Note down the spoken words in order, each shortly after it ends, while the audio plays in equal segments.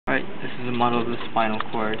Alright, this is a model of the spinal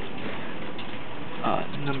cord.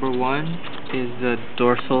 Number 1 is the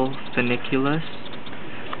dorsal funiculus.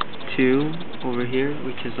 2 over here,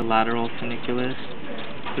 which is the lateral funiculus.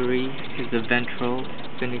 3 is the ventral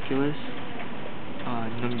funiculus.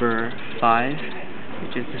 Number 5,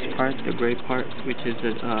 which is this part, the gray part, which is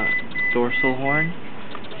the dorsal horn.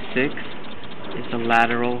 6 is the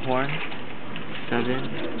lateral horn. 7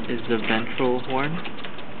 is the ventral horn.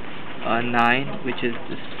 9, which is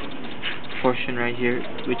this portion right here,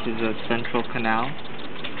 which is a central canal.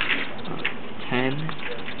 10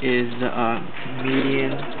 is the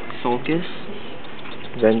median sulcus.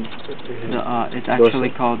 Then it's actually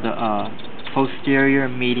called the posterior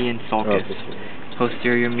median sulcus.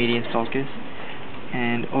 Posterior median sulcus.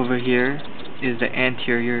 And over here is the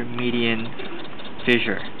anterior median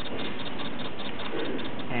fissure.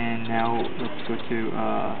 And now let's go to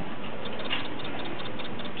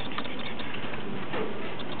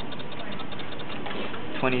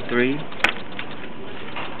 23.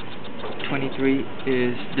 23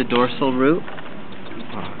 is the dorsal root.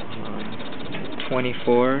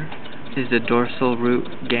 24 is the dorsal root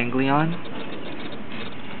ganglion.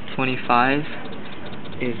 25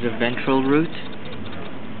 is the ventral root.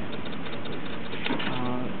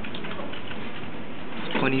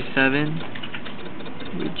 27,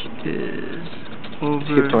 which is over...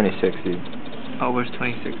 Skip 26, dude. Oh, where's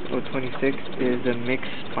 26? Oh, 26 is the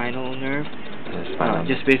mixed spinal nerve.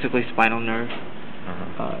 Just basically spinal nerve.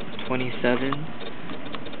 27.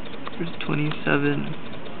 Where's 27?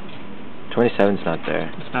 27's not there.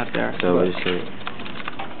 It's not there. So what is it?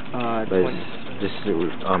 This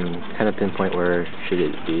is kind of pinpoint where should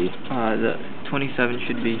it be? The 27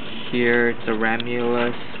 should be here. It's the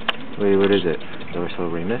ramulus. Wait, what is it? Dorsal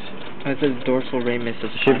ramus? It says dorsal ramus.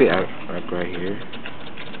 It should be out right here.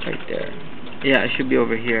 Right there. Yeah, it should be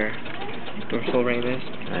over here. Dorsal ramus.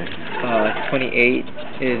 Right. 28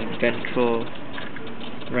 is ventral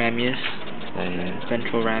ramus.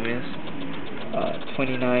 Ventral ramus.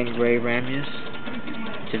 29 ray ramus,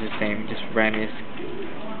 which is the same, just ramus.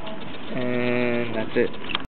 And that's it.